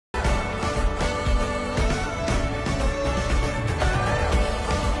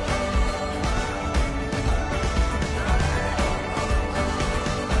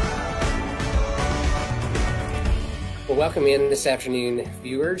Welcome in this afternoon,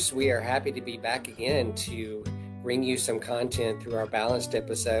 viewers. We are happy to be back again to bring you some content through our balanced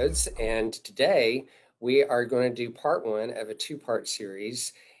episodes. And today we are going to do part one of a two-part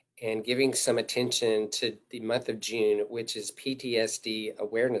series and giving some attention to the month of June, which is PTSD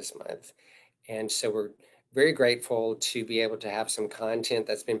Awareness Month. And so we're very grateful to be able to have some content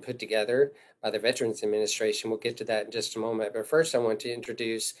that's been put together by the Veterans Administration. We'll get to that in just a moment. But first, I want to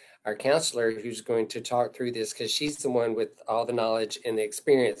introduce our counselor who's going to talk through this because she's the one with all the knowledge and the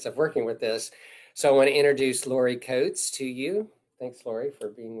experience of working with this. So I want to introduce Lori Coates to you. Thanks, Lori, for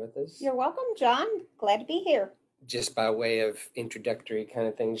being with us. You're welcome, John. Glad to be here. Just by way of introductory kind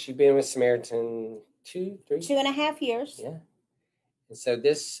of things, you've been with Samaritan 2.5 years. Yeah. And so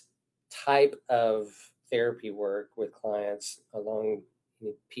this type of therapy work with clients along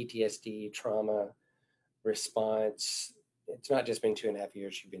PTSD, trauma response, it's not just been 2.5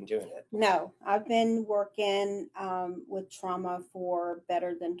 years you've been doing it. No, I've been working with trauma for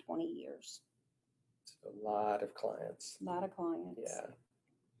better than 20 years. So a lot of clients. A lot of clients. Yeah.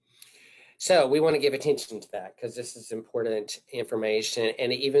 So we want to give attention to that because this is important information.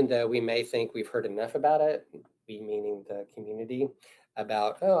 And even though we may think we've heard enough about it, we meaning the community,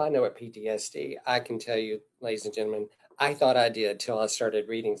 about, oh, I know what PTSD, I can tell you, ladies and gentlemen, I thought I did till I started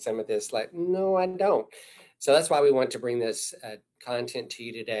reading some of this, like, no, I don't. So that's why we want to bring this content to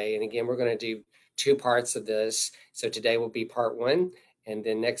you today. And again, we're going to do two parts of this. So today will be part one, and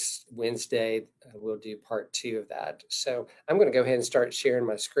then next Wednesday, we'll do part two of that. So I'm going to go ahead and start sharing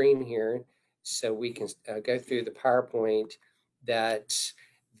my screen here so we can go through the PowerPoint that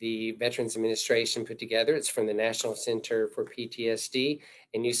the Veterans Administration put together. It's from the National Center for PTSD.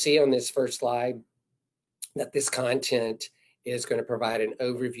 And you see on this first slide that this content is going to provide an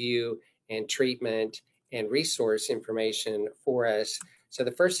overview and treatment and resource information for us. So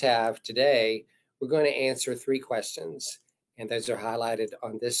the first half today, we're going to answer 3 questions. And those are highlighted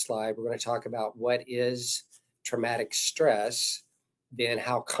on this slide. We're going to talk about what is traumatic stress, then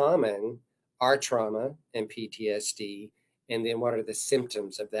how common are trauma and PTSD, and then what are the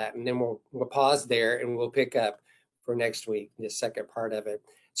symptoms of that? And then we'll pause there and we'll pick up for next week, the second part of it.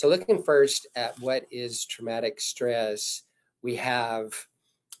 So looking first at what is traumatic stress, they've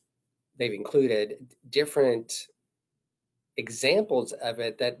included different examples of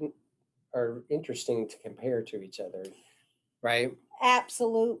it that are interesting to compare to each other, right?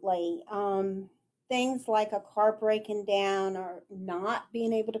 Absolutely. Things like a car breaking down or not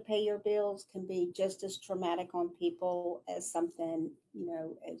being able to pay your bills can be just as traumatic on people as something,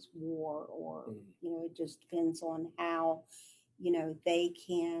 as war or, it just depends on how, they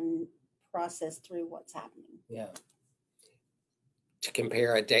can process through what's happening. Yeah. To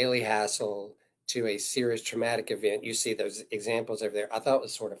compare a daily hassle to a serious traumatic event, you see those examples over there. I thought it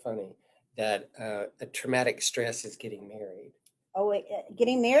was sort of funny that a traumatic stress is getting married. Oh,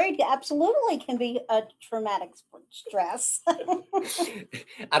 getting married absolutely can be a traumatic stress.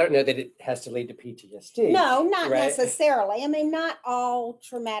 I don't know that it has to lead to PTSD. No, not necessarily. I mean, not all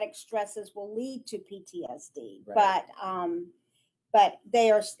traumatic stresses will lead to PTSD, right. But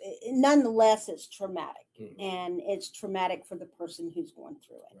they are nonetheless, it's traumatic, and it's traumatic for the person who's going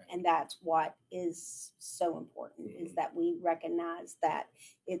through it. Right. And that's what is so important is that we recognize that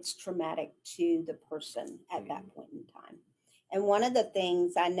it's traumatic to the person at that point in time. And one of the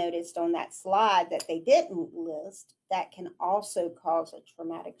things I noticed on that slide that they didn't list that can also cause a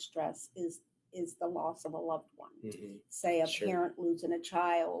traumatic stress is the loss of a loved one. Say a parent losing a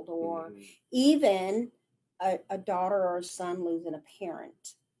child, or even a daughter or a son losing a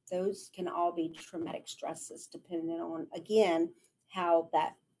parent. Those can all be traumatic stresses depending on, again, how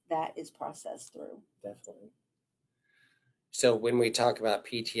that is processed through. Definitely. So when we talk about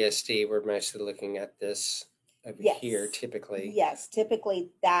PTSD, we're mostly looking at this over here, typically. Yes,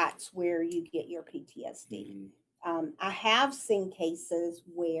 typically that's where you get your PTSD. I have seen cases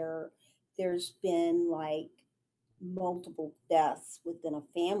where there's been like multiple deaths within a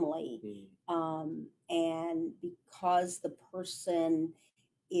family, and because the person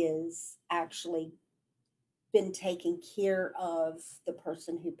is actually been taking care of the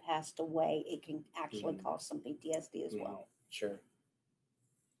person who passed away, it can actually cause some PTSD as well. Sure.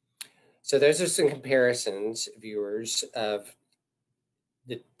 So those are some comparisons, viewers, of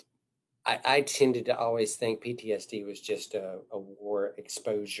I tended to always think PTSD was just a war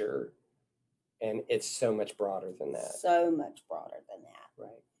exposure, and it's so much broader than that. So much broader than that.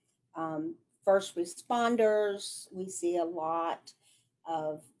 Right. First responders, we see a lot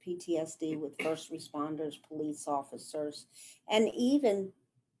of PTSD with first responders, police officers, and even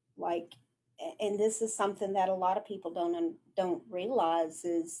and this is something that a lot of people don't realize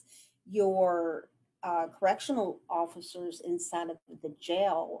is your correctional officers inside of the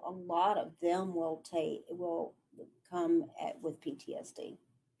jail, a lot of them will come with PTSD.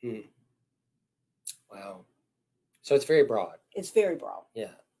 Hmm. Wow. So it's very broad. It's very broad.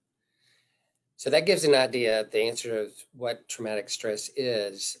 Yeah. So that gives an idea of the answer of what traumatic stress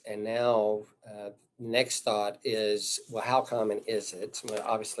is. And now, next thought is, well, how common is it? Well,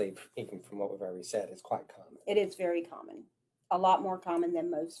 obviously, even from what we've already said, it's quite common. It is very common. A lot more common than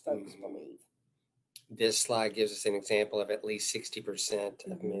most folks believe. This slide gives us an example of at least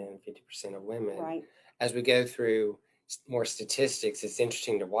 60% of men, 50% of women. Right. As we go through more statistics, it's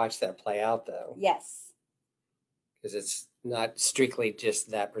interesting to watch that play out, though. Yes. Because it's not strictly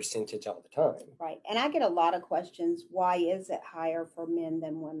just that percentage all the time. Right. And I get a lot of questions, why is it higher for men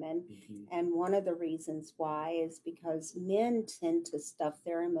than women? And one of the reasons why is because men tend to stuff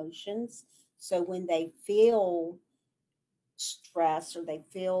their emotions. So when they feel stress or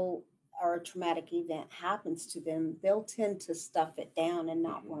or a traumatic event happens to them, they'll tend to stuff it down and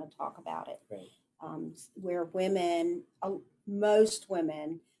not want to talk about it. Right. Where most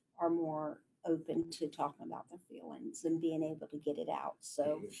women are more open to talking about their feelings and being able to get it out.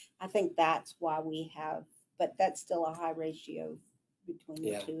 So I think that's why we have, but that's still a high ratio between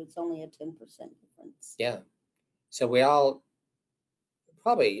the two. It's only a 10% difference. Yeah. So we all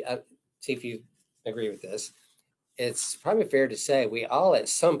probably, see if you agree with this, it's probably fair to say we all at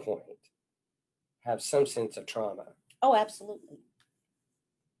some point have some sense of trauma. Oh, absolutely.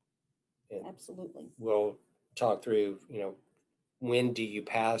 And absolutely. We'll talk through, when do you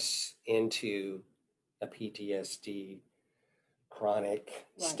pass into a PTSD chronic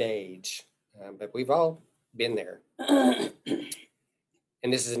stage? But we've all been there.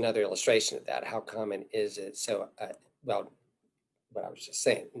 And this is another illustration of that. How common is it? So, well, what I was just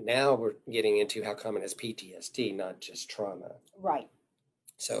saying, now we're getting into how common is PTSD, not just trauma. Right.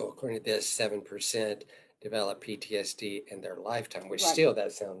 So according to this, 7% develop PTSD in their lifetime, which still,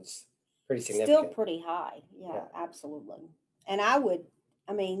 that sounds pretty significant. Still pretty high. Yeah, absolutely. And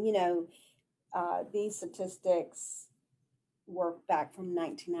these statistics work back from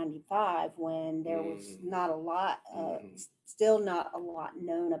 1995 when there was not a lot, still not a lot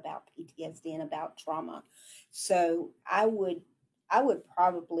known about PTSD and about trauma. So I would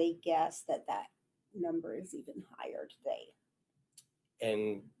probably guess that number is even higher today.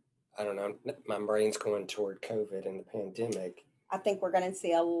 And I don't know, my brain's going toward COVID and the pandemic. I think we're going to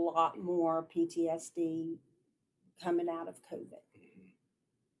see a lot more PTSD coming out of COVID.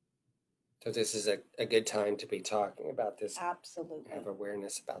 So this is a good time to be talking about this. Absolutely. Have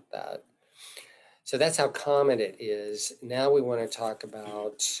awareness about that. So that's how common it is. Now we want to talk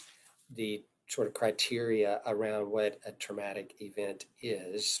about the sort of criteria around what a traumatic event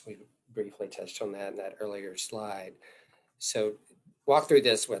is. We briefly touched on that in that earlier slide. So walk through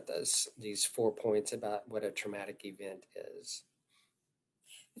this with us, these 4 points about what a traumatic event is.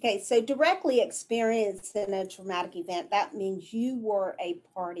 Okay, so directly experiencing a traumatic event, that means you were a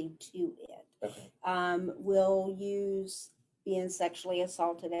party to it. Okay. We'll use being sexually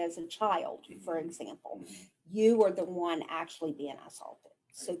assaulted as a child, for example. You were the one actually being assaulted.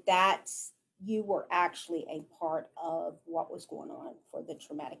 So you were actually a part of what was going on for the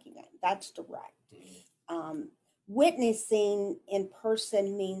traumatic event. That's direct. Witnessing in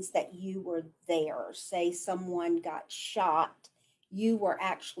person means that you were there. Say someone got shot, you were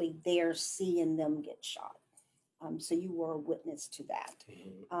actually there seeing them get shot. So you were a witness to that.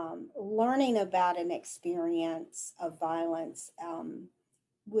 Learning about an experience of violence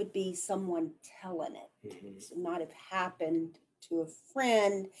would be someone telling it. So it might have happened to a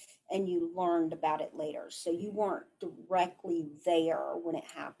friend and you learned about it later. So you weren't directly there when it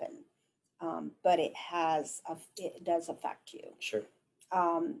happened, but it does affect you. Sure.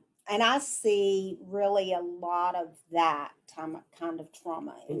 And I see really a lot of that kind of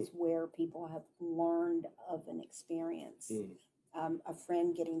trauma is where people have learned of an experience. A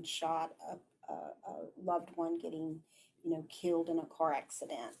friend getting shot, a loved one getting, killed in a car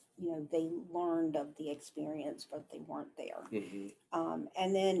accident. They learned of the experience, but they weren't there.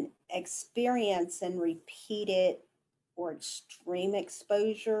 And then experience and repeated or extreme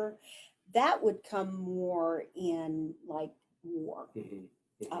exposure, that would come more in like war.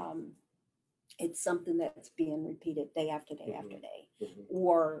 It's something that's being repeated day after day after day.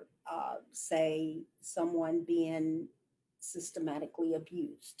 Or say someone being systematically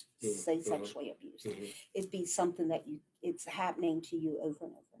abused, say sexually abused. It'd be something that it's happening to you over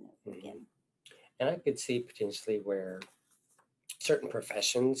and over and over again. And I could see potentially where certain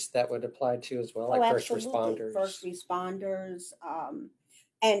professions that would apply to as well, like first responders. First responders,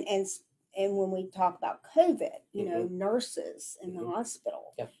 and when we talk about COVID, nurses in the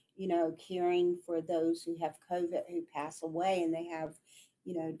hospital, caring for those who have COVID, who pass away, and they have,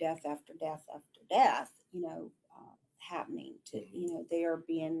 death after death after death, happening to, they are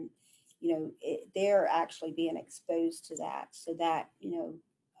being, they're actually being exposed to that. So that,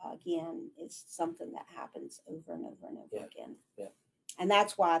 again, is something that happens over and over and over again. Yeah. And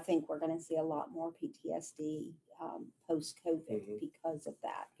that's why I think we're going to see a lot more PTSD post-COVID because of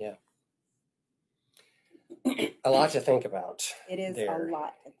that. Yeah. A lot to think about. It is there. A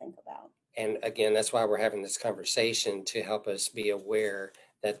lot to think about. And again, that's why we're having this conversation, to help us be aware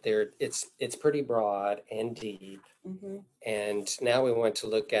that it's pretty broad and deep. And now we want to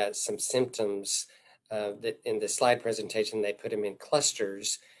look at some symptoms that in the slide presentation, they put them in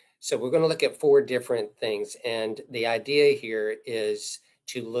clusters. So we're going to look at 4 different things. And the idea here is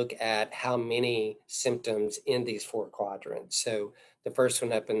to look at how many symptoms in these 4 quadrants. So the first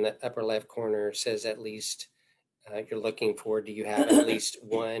one up in the upper left corner says at least, you're looking for, do you have at least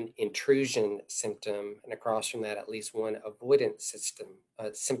one intrusion symptom? And across from that, at least one avoidance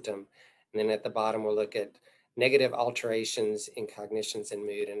symptom. And then at the bottom, we'll look at negative alterations in cognitions and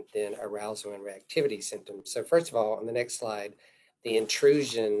mood, and then arousal and reactivity symptoms. So first of all, on the next slide, the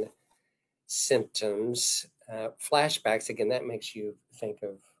intrusion symptoms, flashbacks, again, that makes you think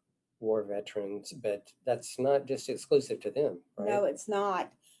of war veterans, but that's not just exclusive to them, right? No, it's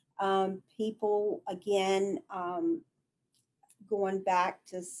not. People, again, going back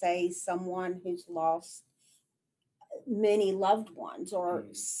to, say, someone who's lost many loved ones or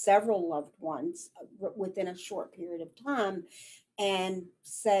several loved ones within a short period of time, and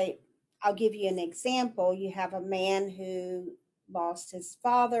say, I'll give you an example. You have a man who lost his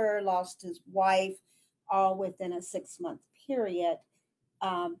father, lost his wife, all within a 6-month period,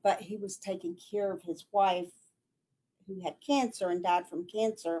 but he was taking care of his wife who had cancer and died from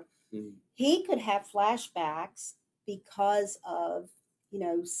cancer. He could have flashbacks because of,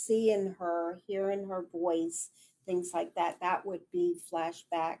 seeing her, hearing her voice, things like that. That would be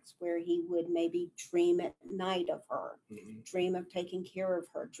flashbacks where he would maybe dream at night of her, dream of taking care of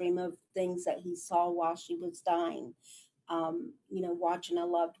her, dream of things that he saw while she was dying. Watching a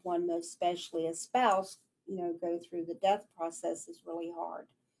loved one, most especially a spouse, go through the death process is really hard,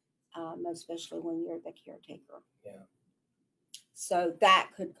 most especially when you're the caretaker. Yeah. So that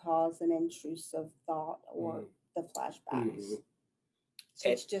could cause an intrusive thought or the flashbacks. So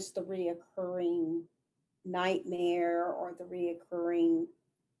it's just the reoccurring nightmare or the reoccurring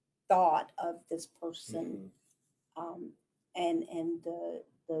thought of this person, and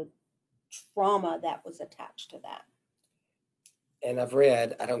the trauma that was attached to that. And I've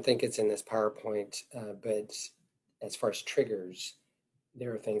read, I don't think it's in this PowerPoint, but as far as triggers,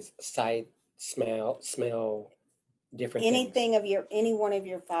 there are things: sight, smell, different Anything things. of any one of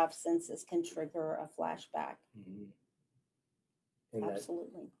your 5 senses can trigger a flashback. And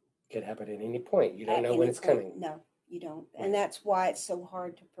absolutely. That could happen at any point. You don't know when it's coming. No, you don't. And that's why it's so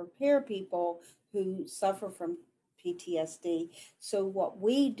hard to prepare people who suffer from PTSD. So what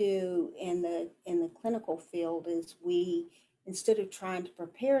we do in the clinical field is we, instead of trying to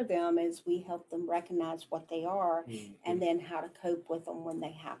prepare them, is we help them recognize what they are and then how to cope with them when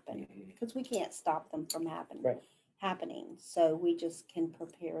they happen, because we can't stop them from happening. So we just can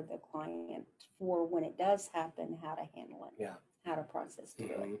prepare the client for when it does happen, how to handle it, how to process through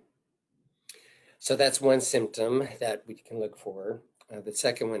it. So that's one symptom that we can look for. The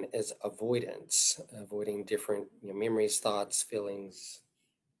second one is avoidance, avoiding different memories, thoughts, feelings.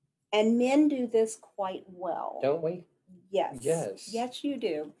 And men do this quite well. Don't we? Yes. Yes. Yes, you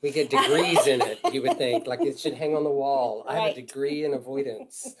do. We get degrees in it, you would think, like it should hang on the wall. Right. I have a degree in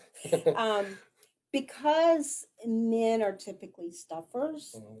avoidance. Because men are typically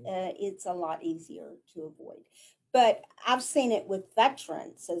stuffers, it's a lot easier to avoid. But I've seen it with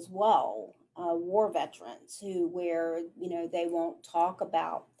veterans as well, war veterans where they won't talk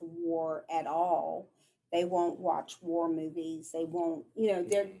about the war at all. They won't watch war movies. They won't,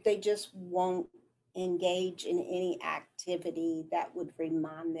 they just won't engage in any activity that would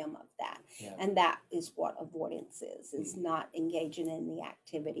remind them of that. And that is what avoidance is not engaging in the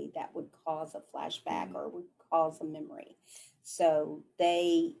activity that would cause a flashback or would cause a memory. So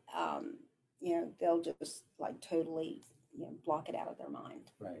they they'll just like totally block it out of their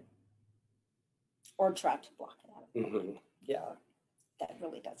mind, right, or try to block it out of their mind. That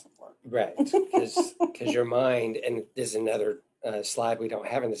really doesn't work, right? Because your mind, and there's another slide we don't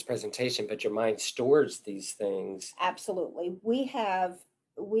have in this presentation, but your mind stores these things. Absolutely. We have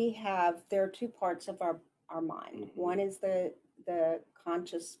there are 2 parts of our mind. One is the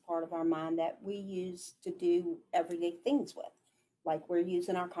conscious part of our mind that we use to do everyday things with, like we're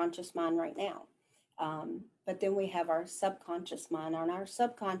using our conscious mind right now. But then we have our subconscious mind, and our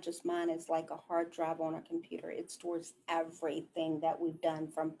subconscious mind is like a hard drive on a computer. It stores everything that we've done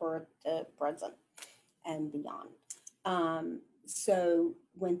from birth to present and beyond. So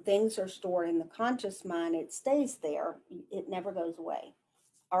when things are stored in the conscious mind, it stays there. It never goes away,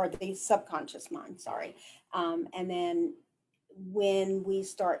 or the subconscious mind, sorry. And then when we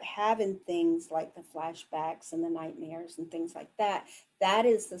start having things like the flashbacks and the nightmares and things like that, that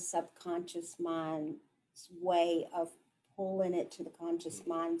is the subconscious mind's way of pulling it to the conscious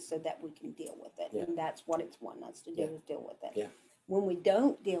mind so that we can deal with it. And that's what it's wanting us to do, is deal with it. When we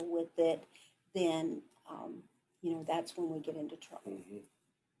don't deal with it, then that's when we get into trouble.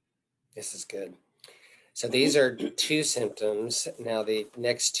 This is good. So these are 2 symptoms. Now the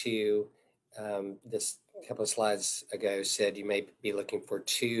next 2, this couple of slides ago said you may be looking for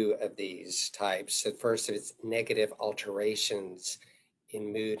 2 of these types. So first, it's negative alterations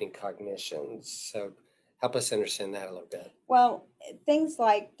in mood and cognition. So help us understand that a little bit. Well, things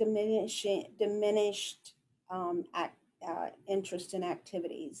like diminished interest in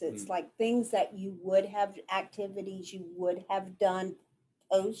activities. It's like things that you would have, activities you would have done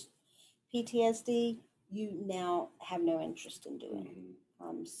post PTSD, you now have no interest in doing.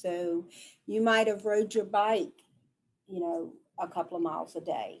 So you might have rode your bike, a couple of miles a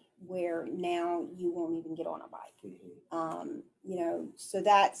day, where now you won't even get on a bike. So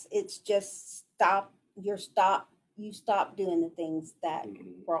it's just you stop doing the things that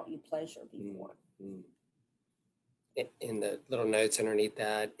brought you pleasure before. In the little notes underneath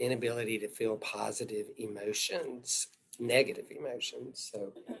that, inability to feel positive emotions, negative emotions.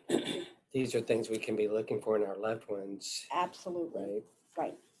 So these are things we can be looking for in our loved ones. Absolutely.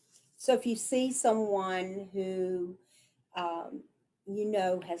 Right. So if you see someone who,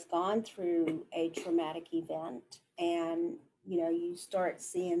 has gone through a traumatic event, and, you start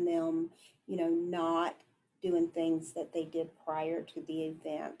seeing them, not doing things that they did prior to the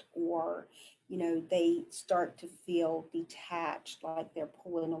event, or, they start to feel detached, like they're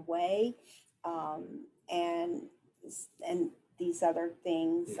pulling away, and these other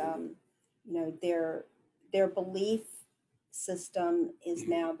things, their belief system is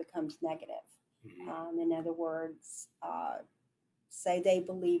now becomes negative. In other words, say they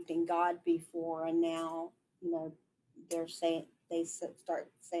believed in God before, and now, they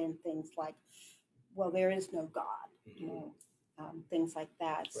start saying things like, well, there is no God, things like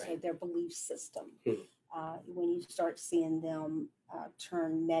that. Right. So their belief system, when you start seeing them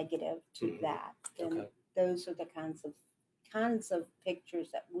turn negative to that, then those are the kinds of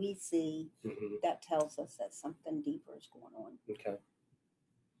pictures that we see that tells us that something deeper is going on. Okay.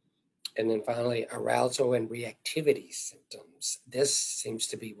 And then finally, arousal and reactivity symptoms. This seems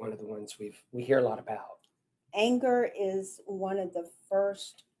to be one of the ones we hear a lot about. Anger is one of the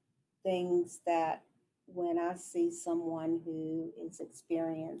first things that, when I see someone who is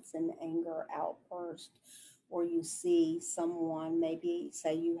experiencing anger outburst, or you see someone, maybe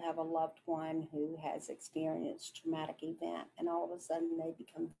say you have a loved one who has experienced a traumatic event, and all of a sudden they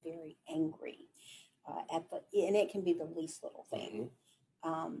become very angry and it can be the least little thing.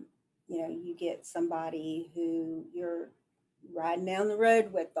 You get somebody who you're riding down the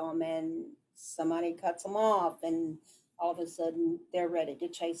road with them, and somebody cuts them off, and all of a sudden they're ready to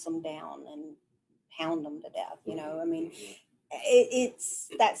chase them down and pound them to death.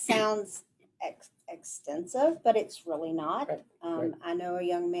 That sounds extensive, but it's really not. Right. I know a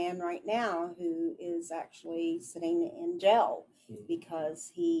young man right now who is actually sitting in jail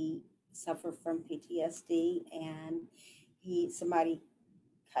because he suffered from PTSD, and somebody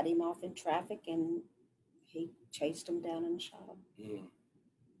cut him off in traffic, and he chased him down and shot him.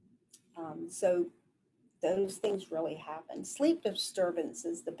 So those things really happen. Sleep disturbance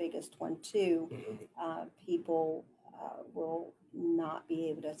is the biggest one too. People will not be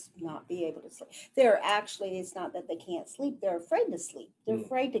able to sleep. It's not that they can't sleep, they're afraid to sleep. They're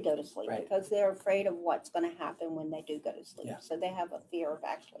afraid to go to sleep because they're afraid of what's going to happen when they do go to sleep. So they have a fear of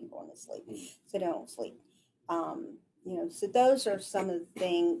actually going to sleep, so they don't sleep. So those are some of the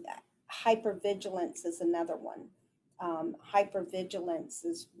things. Hypervigilance is another one. Hypervigilance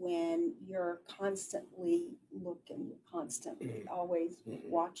is when you're constantly looking, you're constantly always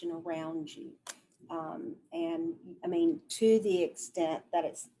watching around you. To the extent that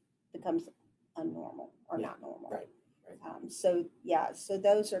it becomes unnormal or not normal. Right. So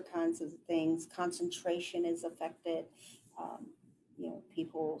those are kinds of things. Concentration is affected.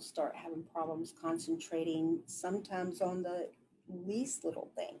 People start having problems concentrating, sometimes on the least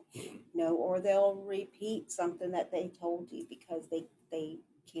little thing, or they'll repeat something that they told you because they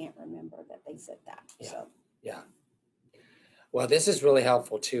can't remember that they said that. Well, this is really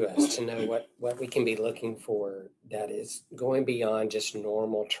helpful to us to know what we can be looking for that is going beyond just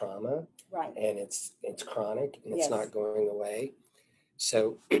normal trauma, Right. and it's chronic and it's Yes. not going away.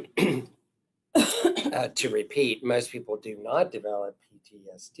 So to repeat, most people do not develop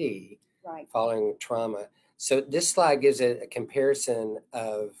PTSD Right. following trauma. So this slide gives a comparison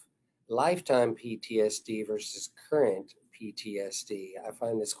of lifetime PTSD versus current PTSD. I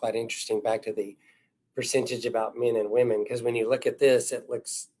find this quite interesting, back to the percentage about men and women, because when you look at this, it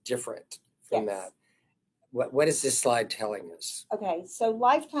looks different from Yes. that. What is this slide telling us? Okay, so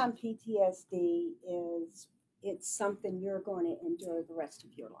lifetime PTSD is, it's something you're going to endure the rest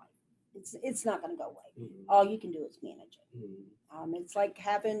of your life. It's not going to go away. Mhm. All you can do is manage it. Mhm. It's like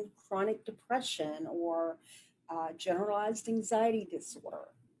having chronic depression or generalized anxiety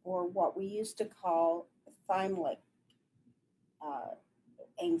disorder, or what we used to call thymic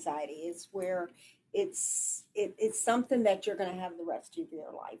anxiety. Is where it's something that you're going to have the rest of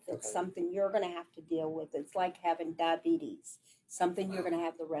your life. It's Okay. something you're going to have to deal with. It's like having diabetes, something you're going to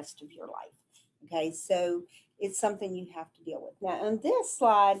have the rest of your life. Okay, so it's something you have to deal with. Now, on this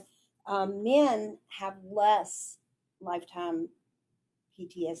slide, men have less lifetime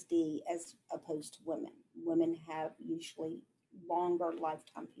PTSD as opposed to women. Women have usually longer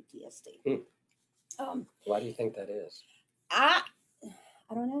lifetime PTSD. Why do you think that is? I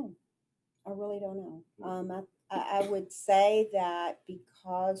don't know. I really don't know. I would say that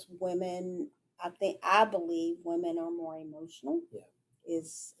because women, I believe women are more emotional. Yeah.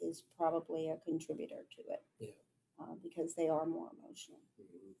 Is probably a contributor to it. Yeah. Because they are more emotional.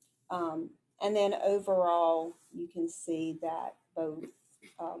 Mm-hmm. And then overall, you can see that both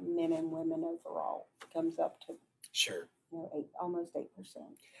men and women overall comes up to Sure. Almost 8%.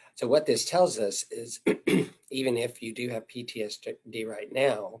 So what this tells us is, even if you do have PTSD right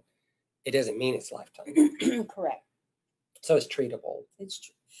now, it doesn't mean it's lifetime. Correct. So it's treatable. It's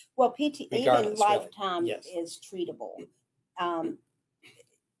true. Well, even lifetime really. Yes. is treatable.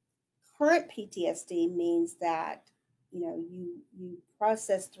 Current PTSD means that you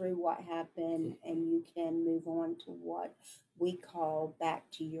process through what happened and you can move on to what we call back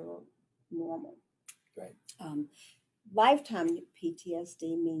to your normal. Right. Lifetime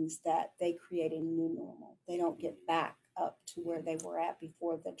PTSD means that they create a new normal. They don't get back up to where they were at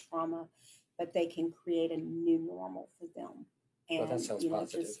before the trauma, but they can create a new normal for them. And that sounds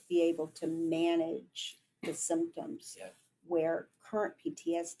positive. Just be able to manage the symptoms. Yeah. Where current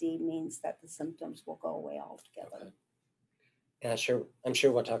PTSD means that the symptoms will go away altogether. Okay. And I'm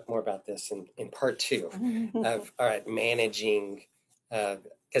sure we'll talk more about this in part 2 of managing,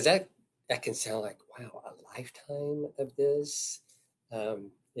 because that can sound like, wow, a lifetime of this,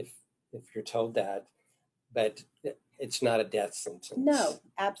 if you're told that, but it's not a death sentence. No,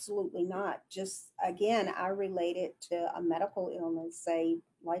 absolutely not. Just again, I relate it to a medical illness, say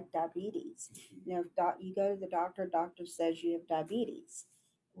like diabetes. If you go to the doctor says you have diabetes.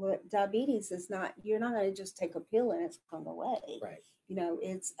 Well, diabetes is not, you're not going to just take a pill and it's going to go away. Right.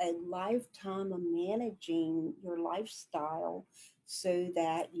 It's a lifetime of managing your lifestyle so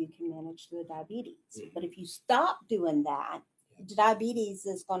that you can manage the diabetes. Mm-hmm. But if you stop doing that, diabetes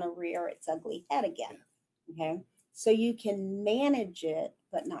is going to rear its ugly head again. Yeah. Okay. So you can manage it,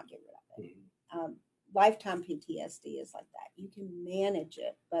 but not get rid of it. Mm-hmm. Lifetime PTSD is like that. You can manage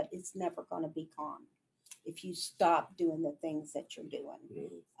it, but it's never going to be calm. If you stop doing the things that you're doing,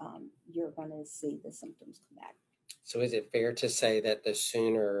 you're going to see the symptoms come back. So is it fair to say that the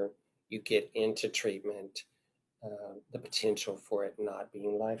sooner you get into treatment, the potential for it not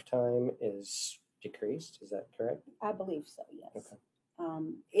being lifetime is decreased? Is that correct? I believe so, yes. Okay.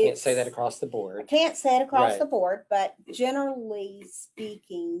 Can't say that across the board. I can't say it across the board, but generally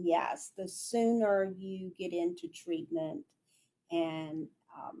speaking, yes. The sooner you get into treatment and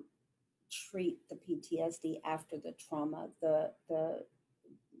treat the PTSD after the trauma, the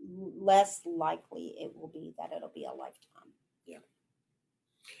less likely it will be that it'll be a lifetime. Yeah.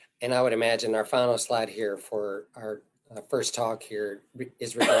 And I would imagine our final slide here for our first talk here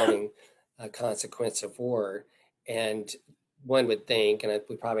is regarding consequence of war. And one would think, and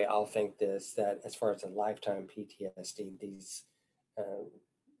we probably all think this, that as far as a lifetime PTSD, these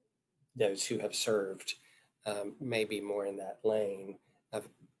those who have served may be more in that lane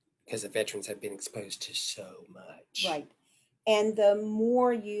because the veterans have been exposed to so much. Right. And the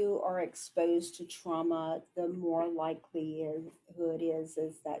more you are exposed to trauma, the more likelihood is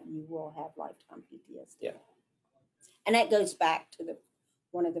that you will have lifetime PTSD. Yeah. And that goes back to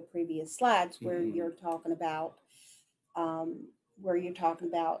one of the previous slides where you're talking about the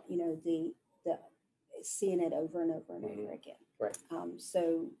seeing it over and over and over again. Right.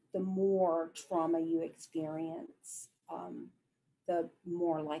 So the more trauma you experience, the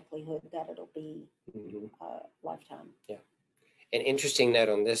more likelihood that it'll be lifetime. Yeah. An interesting note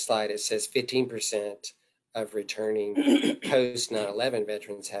on this slide, it says 15% of returning post 9/11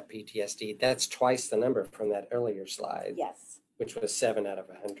 veterans have PTSD. That's twice the number from that earlier slide. Yes. Which was 7 out of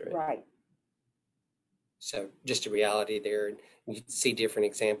 100. Right. So just a reality there. You see different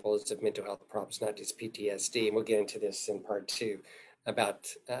examples of mental health problems, not just PTSD. And we'll get into this in part 2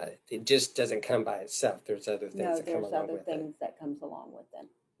 about it just doesn't come by itself. There's other things that come along with it. There's other things that comes along with it.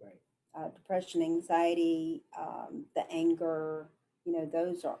 Right. Depression, anxiety, the anger,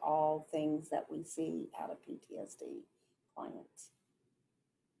 those are all things that we see out of PTSD clients.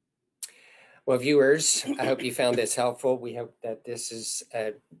 Well, viewers, I hope you found this helpful. We hope that this is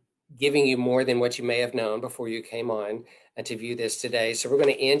giving you more than what you may have known before you came on to view this today. So we're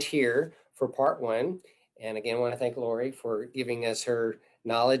going to end here for part 1. And again, I want to thank Lori for giving us her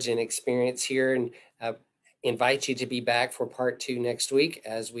knowledge and experience here, and invite you to be back for part 2 next week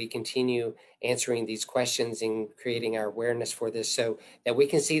as we continue answering these questions and creating our awareness for this so that we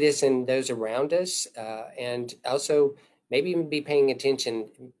can see this in those around us, and also maybe even be paying attention,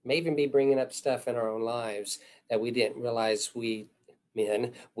 may even be bringing up stuff in our own lives that we didn't realize we've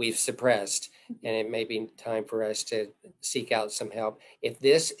suppressed, and it may be time for us to seek out some help. If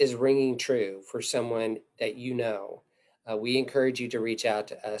this is ringing true for someone that you know, we encourage you to reach out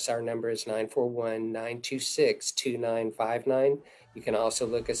to us. Our number is 941-926-2959. You can also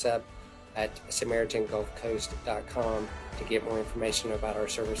look us up at SamaritanGulfCoast.com to get more information about our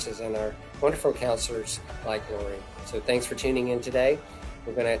services and our wonderful counselors like Lori. So thanks for tuning in today.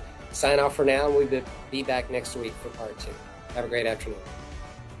 We're going to sign off for now, and we'll be back next week for part 2. Have a great afternoon.